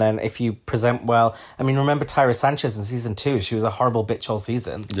workroom, and then if you present well... I mean, remember Tyra Sanchez in season 2? She was a horrible bitch all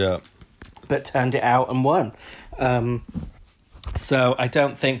season. Yeah. But turned it out and won. So I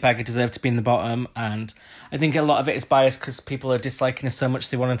don't think Bagger deserved to be in the bottom, and I think a lot of it is biased because people are disliking her so much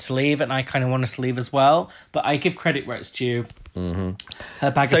they wanted to leave, and I kind of wanted to leave as well. But I give credit where it's due. Mm-hmm. Her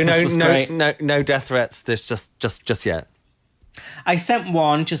Bagger was great. No death threats. This just yet. I sent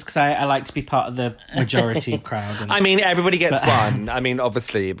one just because I like to be part of the majority crowd. I mean, everybody gets one. I mean,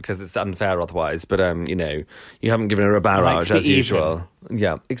 obviously, because it's unfair otherwise. But, you haven't given her a barrage as usual.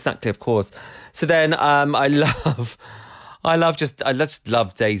 Yeah, exactly, of course. So then I just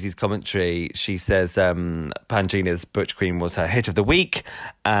love Daisy's commentary. She says Pangina's Butch Queen was her hit of the week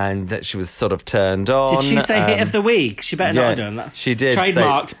and that she was sort of turned on. Did she say hit of the week? She better not have done that. She did.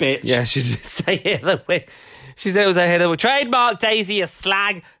 Trademarked, bitch. Yeah, she did say hit of the week. She said it was a hit of the week. Trademark Daisy, a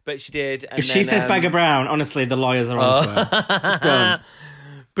slag, but she did. And if she says Bagger Brown, honestly, the lawyers are onto her. It's done.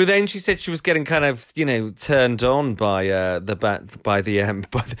 But then she said she was getting kind of, turned on by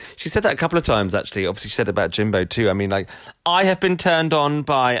she said that a couple of times, actually. Obviously, she said it about Jimbo, too. I mean, I have been turned on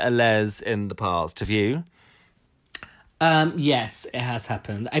by a les in the past. Have you? Yes, it has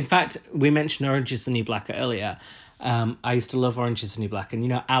happened. In fact, we mentioned Orange is the New Black earlier. I used to love Orange is the New Black.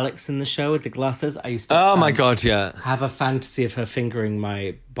 And Alex in the show with the glasses? I used to... Oh, my God, yeah. Have a fantasy of her fingering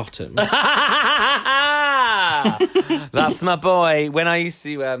my bottom. That's my boy. When I used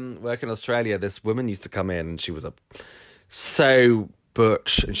to work in Australia, this woman used to come in and she was so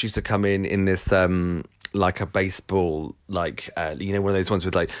butch, and she used to come in this like a baseball, like you know, one of those ones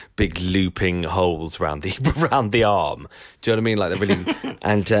with like big looping holes around the around the arm. Do you know what I mean? Like they're really.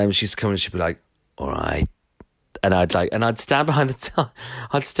 And she's coming, she'd be like, "All right." And I'd stand behind the till,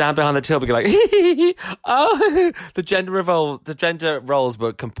 and be like, oh, the gender roles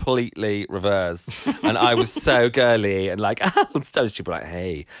were completely reversed, and I was so girly and like, oh, so she'd be like,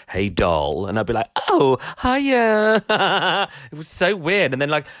 hey, doll, and I'd be like, oh, hiya. It was so weird. And then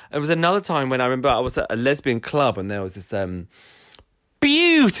like, it was another time when I remember I was at a lesbian club, and there was this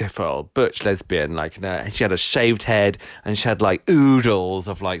beautiful butch lesbian, like she had a shaved head and she had like oodles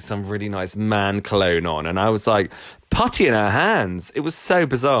of like some really nice man cologne on, and I was like putty in her hands. It was so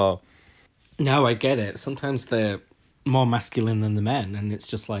bizarre. No, I get it. Sometimes they're more masculine than the men, and it's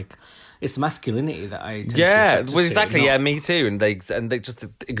just like it's masculinity that I tend to be attracted exactly. to, Yeah, me too. And they just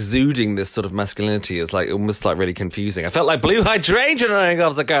exuding this sort of masculinity is like almost like really confusing. I felt like blue hydrangea when I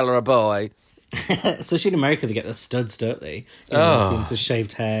was a girl or a boy. Especially in America, they get the studs, don't they? Lesbians with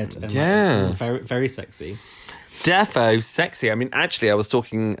shaved head. And like, very, very sexy. Defo sexy. I mean, actually, I was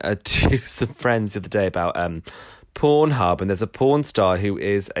talking to some friends the other day about Pornhub, and there's a porn star who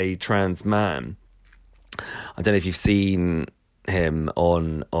is a trans man. I don't know if you've seen him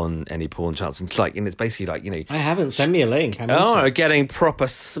on any porn charts, and like, and it's basically like, you know, I haven't. Send me a link. Getting proper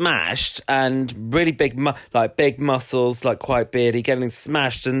smashed and really big, big muscles, like quite beardy, getting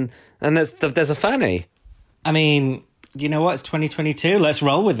smashed, and there's a fanny. I mean, you know what? It's 2022. Let's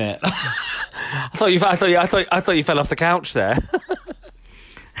roll with it. I thought you fell off the couch there.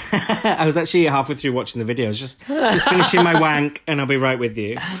 I was actually halfway through watching the video. I was just finishing my wank, and I'll be right with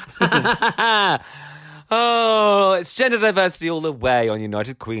you. Oh, it's gender diversity all the way on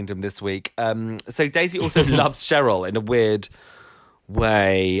United Queendom this week. So Daisy also loves Cheryl in a weird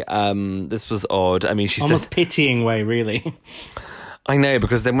way. This was odd. I mean, she almost says, pitying way, really. I know,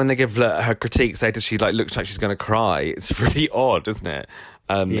 because then when they give her critiques later, she like looks like she's going to cry. It's really odd, isn't it?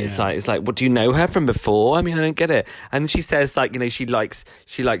 It's like, what, do you know her from before? I mean, I don't get it. And she says, like, you know, she likes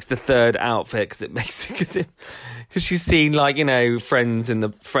the third outfit because it makes because she's seen, like, you know, friends in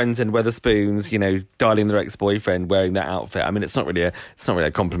Wetherspoons, you know, darling their ex-boyfriend wearing that outfit. I mean, it's not really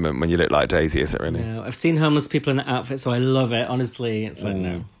a compliment when you look like Daisy, is it really? No, I've seen homeless people in that outfit, so I love it. Honestly, it's like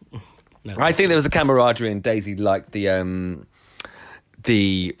no. I think there was a camaraderie, and Daisy liked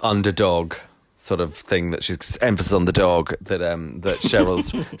the underdog sort of thing, that she's emphasis on the dog that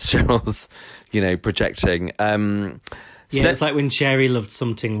Cheryl's you know, projecting. It's like when Cherry loved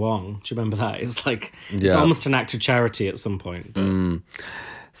Something Wong. Do you remember that? It's like it's almost an act of charity at some point. But...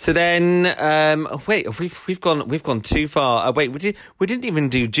 So then, wait, we've gone too far. Wait, we didn't even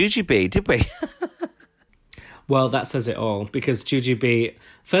do Jujubee, did we? Well, that says it all, because Jujubee,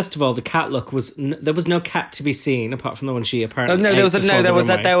 first of all, the cat look was there was no cat to be seen apart from the one she apparently. There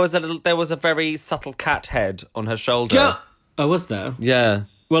was a very subtle cat head on her shoulder. Oh, was there? Yeah.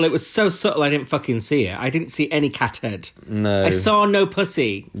 Well, it was so subtle I didn't fucking see it. I didn't see any cat head. No. I saw no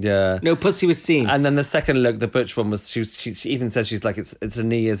pussy. Yeah. No pussy was seen. And then the second look, the butch one, was she even said she's like, it's a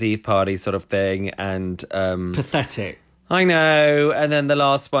New Year's Eve party sort of thing, and pathetic. I know. And then the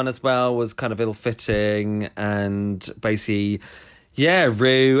last one as well was kind of ill-fitting, and basically, yeah,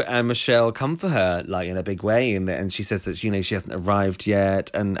 Rue and Michelle come for her, like, in a big way, and she says that, you know, she hasn't arrived yet,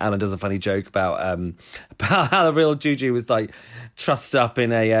 and Alan does a funny joke about how the real Juju was like trussed up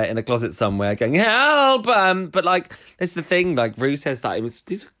in a closet somewhere, going help. But like, that's the thing. Like, Rue says that it was.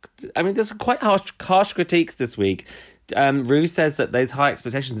 There's quite harsh critiques this week. Rue says that there's high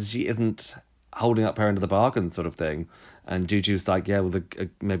expectations, and she isn't holding up her end of the bargain, sort of thing. And Juju's like, yeah, well,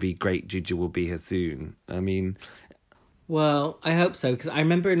 maybe great Juju will be here soon. I mean, well, I hope so, because I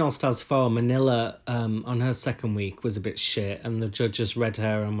remember in All Stars 4, Manila, on her second week, was a bit shit, and the judges read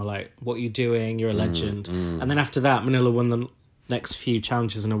her and were like, what are you doing? You're a legend. And then after that, Manila won the next few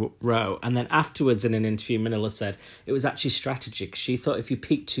challenges in a row, and then afterwards in an interview, Manila said it was actually strategic. She thought if you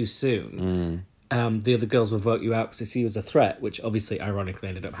peaked too soon, the other girls will vote you out because they see you as a threat, which obviously, ironically,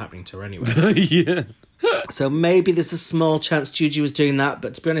 ended up happening to her anyway. Yeah. So maybe there's a small chance Juju was doing that,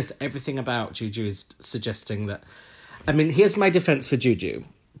 but to be honest, everything about Juju is suggesting that. I mean, here's my defense for Juju.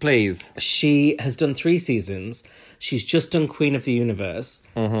 Please. She has done 3 seasons. She's just done Queen of the Universe.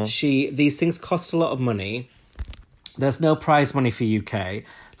 These things cost a lot of money. There's no prize money for UK.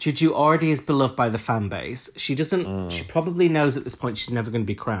 Juju already is beloved by the fan base. She doesn't. She probably knows at this point she's never going to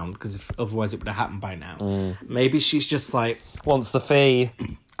be crowned, because otherwise it would have happened by now. Maybe she's just like, wants the fee.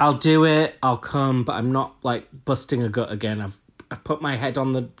 I'll do it. I'll come, but I'm not like busting a gut again. I've put my head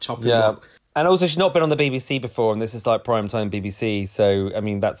on the chopping block. And also, she's not been on the BBC before, and this is like primetime BBC. So, I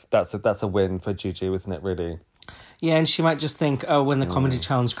mean, that's a win for Juju, isn't it? Really? Yeah, and she might just think, oh, when the comedy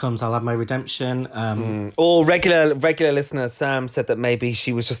challenge comes, I'll have my redemption. Or regular listener Sam said that maybe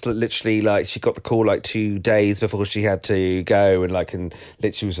she was just literally like, she got the call like 2 days before she had to go and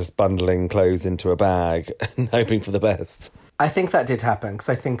literally was just bundling clothes into a bag and hoping for the best. I think that did happen because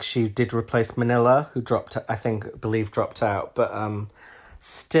I think she did replace Manila, who dropped out. But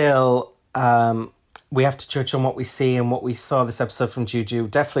still, we have to judge on what we see, and what we saw this episode from Juju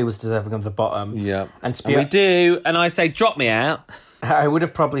definitely was deserving of the bottom. Yeah. And we do, and I say drop me out. I would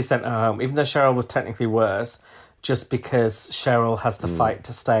have probably sent her home, even though Cheryl was technically worse, just because Cheryl has the fight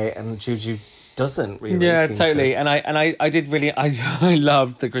to stay and Juju doesn't really. Yeah, seem totally. to. And I did really I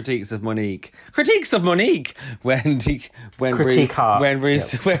loved the critiques of Monique when Critique hard. when Rue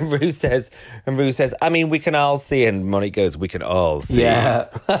says, I mean, we can all see, and Monique goes, we can all see. Yeah.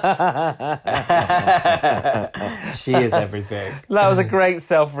 She is everything. That was a great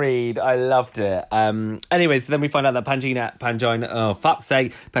self-read. I loved it. Anyway, so then we find out that Pangina, oh, fuck's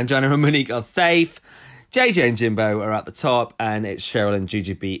sake, Pangina and Monique are safe. JJ and Jimbo are at the top, and it's Cheryl and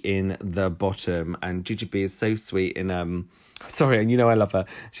Jujubee in the bottom. And Jujubee is so sweet in sorry, and you know I love her.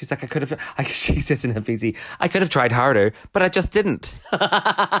 She's like, she says in her VT, I could have tried harder, but I just didn't.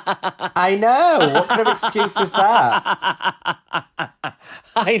 I know. What kind of excuse is that?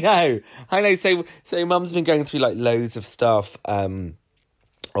 I know. So Mum's been going through like loads of stuff.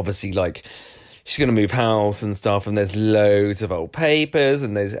 Obviously, like, she's going to move house and stuff, and there's loads of old papers,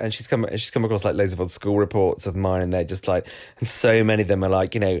 and she's come across like loads of old school reports of mine, and they're just like, and so many of them are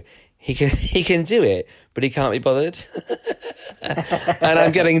like, you know, he can do it, but he can't be bothered. And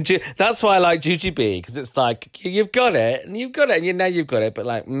I'm getting that's why I like Jujubee, because it's like, you've got it, and you know you've got it, but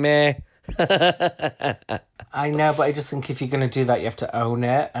like, meh. I know, but I just think if you're going to do that, you have to own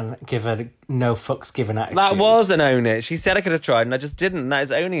it and give a no fucks given attitude. That was an own it. She said I could have tried, and I just didn't. That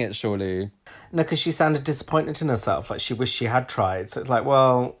is owning it, surely. No, because she sounded disappointed in herself, like she wished she had tried. So it's like,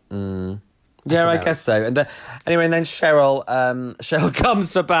 well, yeah, I guess so. And anyway, and then Cheryl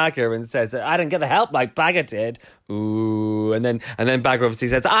comes for Bagger and says, I didn't get the help like Bagger did. Ooh, and then Bagger obviously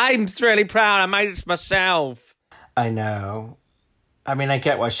says, I'm really proud. I made it myself. I know. I mean, I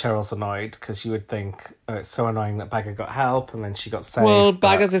get why Cheryl's annoyed, because you would think, oh, it's so annoying that Bagger got help and then she got saved. Well,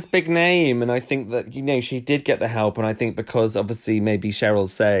 Bagger's this big name, and I think that, you know, she did get the help, and I think because obviously maybe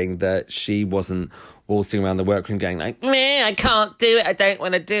Cheryl's saying that she wasn't waltzing around the workroom going like, meh, I can't do it, I don't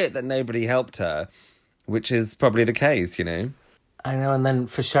want to do it, that nobody helped her, which is probably the case, you know? I know, and then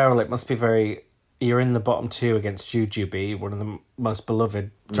for Cheryl, it must be very... You're in the bottom two against Jujubee, one of the most beloved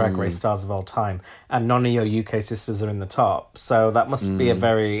Drag Race stars of all time, and none of your UK sisters are in the top. So that must be a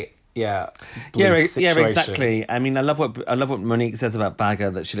very bleak situation. Yeah, exactly. I mean, I love what Monique says about Bagger,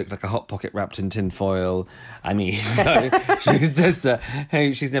 that she looked like a hot pocket wrapped in tin foil. I mean, she says that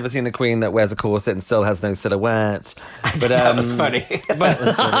she's never seen a queen that wears a corset and still has no silhouette. But that was funny.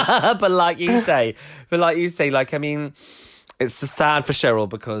 But like you say, like, I mean, it's just sad for Cheryl,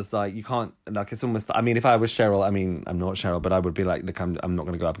 because like you can't, like, it's almost, I mean, if I was Cheryl, I mean, I'm not Cheryl, but I would be like, look, I'm not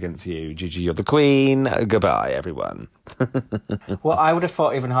going to go up against you. Gigi, you're the queen. Goodbye, everyone. Well, I would have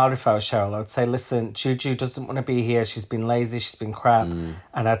fought even harder if I was Cheryl. I would say, listen, Juju doesn't want to be here. She's been lazy. She's been crap.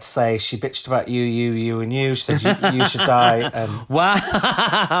 And I'd say she bitched about you, and you. She said you should die. And...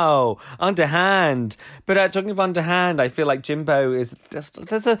 Wow, underhand. But talking of underhand, I feel like Jimbo is just,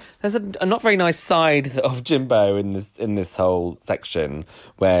 there's a not very nice side of Jimbo in this whole section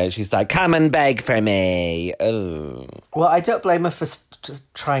where she's like, come and beg for me. Oh. Well, I don't blame her for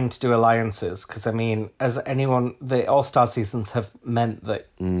just trying to do alliances, because I mean, as anyone, the All-Star seasons have meant that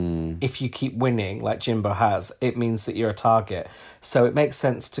if you keep winning like Jimbo has, it means that you're a target. So it makes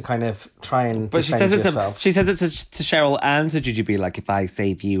sense to kind of try and defend yourself. She says it to Cheryl and to Jujubee, like, if I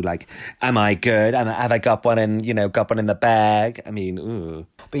save you, like, am I good? And have I got one in the bag? I mean, ooh.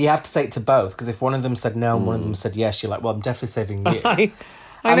 But you have to say it to both, because if one of them said no and one of them said yes, you're like, well, I'm definitely saving you.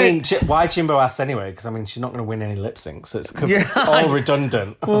 I mean, why Jimbo asked anyway? Because, I mean, she's not going to win any lip syncs, so it's all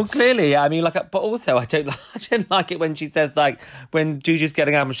redundant. Well, clearly, I mean, like, but also, I don't like it when she says, like, when Juju's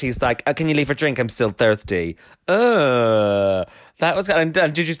getting up and she's like, oh, can you leave a drink? I'm still thirsty. That was kind of,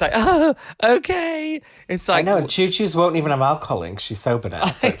 and Juju's like, oh, okay. It's like, I know, Juju's won't even have alcohol in, she's sober now.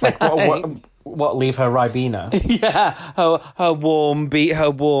 So it's like, what leave her Ribena? Yeah, her warm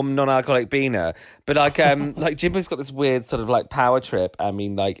non-alcoholic Beaner. But like Jimbo's got this weird sort of like power trip. I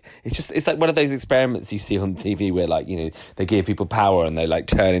mean, like, it's like one of those experiments you see on TV where, like, you know, they give people power and they like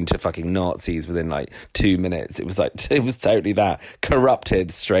turn into fucking Nazis within like 2 minutes. It was totally that, corrupted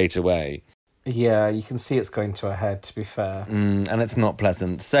straight away. Yeah, you can see it's going to her head, to be fair. And it's not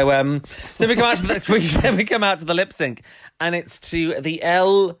pleasant. So we come out to the lip sync, and it's to the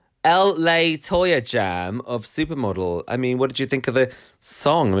LA Toya Jam of Supermodel. I mean, what did you think of the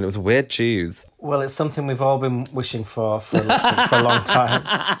song? I mean, it was a weird choose. Well, it's something we've all been wishing for lip sync for a long time.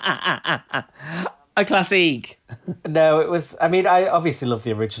 A classique. No, it was... I mean, I obviously love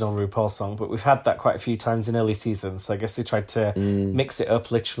the original RuPaul song, but we've had that quite a few times in early seasons, so I guess they tried to mix it up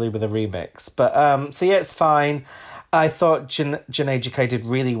literally with a remix. But, so yeah, it's fine. I thought Janae J.K. did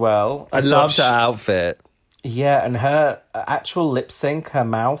really well. I loved her outfit. Yeah, and her actual lip sync, her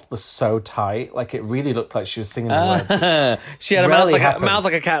mouth was so tight. Like, it really looked like she was singing the words. She had a mouth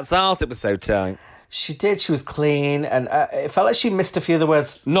like a cat's arse. It was so tight. She did. She was clean, and it felt like she missed a few of the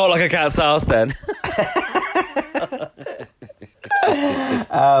words. Not like a cat's arse, then.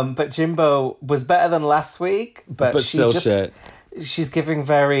 But Jimbo was better than last week, but she still shit. She's giving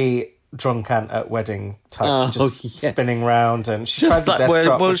very drunk aunt at wedding type, spinning round, and she just tried the death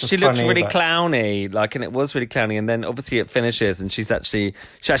drop. Well, she looked really clowny, like, and it was really clowny. And then obviously it finishes, and she actually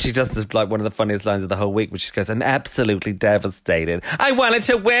does like one of the funniest lines of the whole week, which she goes, "I'm absolutely devastated. I wanted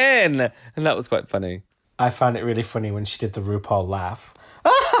to win," and that was quite funny. I found it really funny when she did the RuPaul laugh.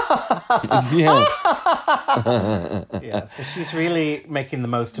 Yeah. Yeah, so she's really making the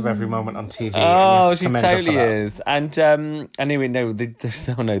most of every moment on TV. Oh, she totally is. And anyway,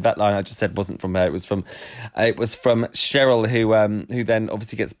 that line I just said wasn't from her. It was from Cheryl, who then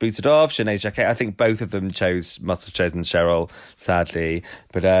obviously gets booted off. Janae J.K. I think both of them must have chosen Cheryl, sadly.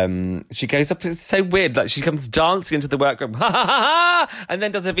 But she goes up. It's so weird. Like, she comes dancing into the workroom, ha ha ha ha, and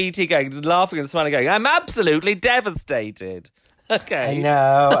then does a VT going, laughing and smiling, going, "I'm absolutely devastated." Okay. I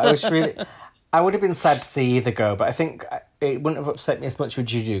know. I would have been sad to see either go, but I think it wouldn't have upset me as much with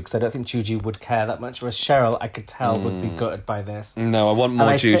Juju, because I don't think Juju would care that much, whereas Cheryl, I could tell, would be gutted by this. No, I want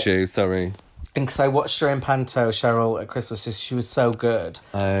more Juju, sorry. And because I watched her in Panto, Cheryl, at Christmas, she was so good.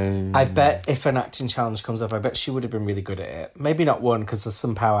 I bet if an acting challenge comes up, I bet she would have been really good at it. Maybe not one, because there's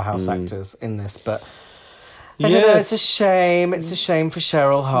some powerhouse actors in this, but... I don't know, it's a shame. It's a shame for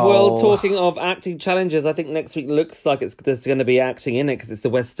Cheryl Hole. Well, talking of acting challenges, I think next week looks like there's going to be acting in it, because it's the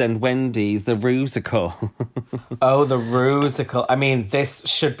West End Wendy's, the Rusical. Oh, the Rusical. I mean, this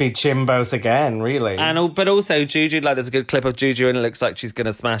should be Jimbo's again, really. But also Juju, like, there's a good clip of Juju and it looks like she's going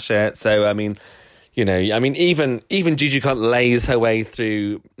to smash it. So, I mean, you know, even Juju can't laze her way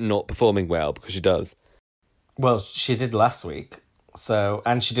through not performing well, because she does. Well, she did last week. So,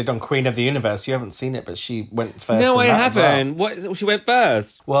 and she did on Queen of the Universe. You haven't seen it, but she went first. No, I haven't. What? She went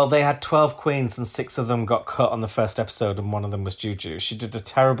first? Well, they had 12 queens and 6 of them got cut on the first episode, and one of them was Juju. She did a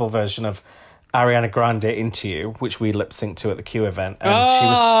terrible version of Ariana Grande Into You, which we lip synced to at the Q event. And she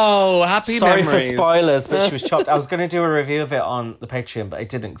was, happy sorry memories. for spoilers, but she was chopped. I was going to do a review of it on the Patreon, but I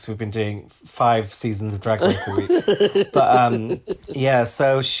didn't, because we've been doing 5 seasons of Drag Race a week. But yeah,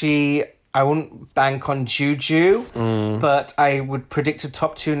 so I wouldn't bank on Juju, but I would predict a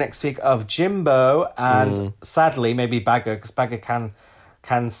top 2 next week of Jimbo and sadly maybe Bagger, because Bagger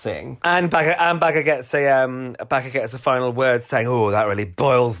can sing. And Bagger gets a final word saying, "Oh, that really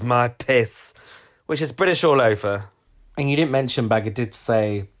boils my piss," which is British all over. And you didn't mention Bagger did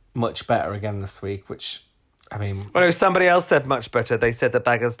say much better again this week, which, I mean... Well, no, somebody else said much better. They said that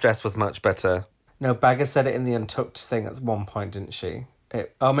Bagger's dress was much better. No, Bagger said it in the Untucked thing at one point, didn't she?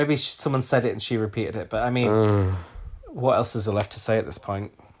 Maybe someone said it and she repeated it, but I mean, what else is there left to say at this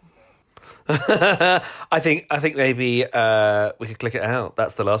point? I think maybe we could click it out.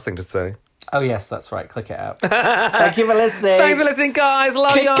 That's the last thing to say. Oh yes, that's right. Click it out. Thank you for listening. Thanks for listening, guys.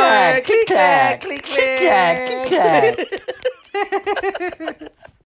 Love you. Click, click, click, click, click, click.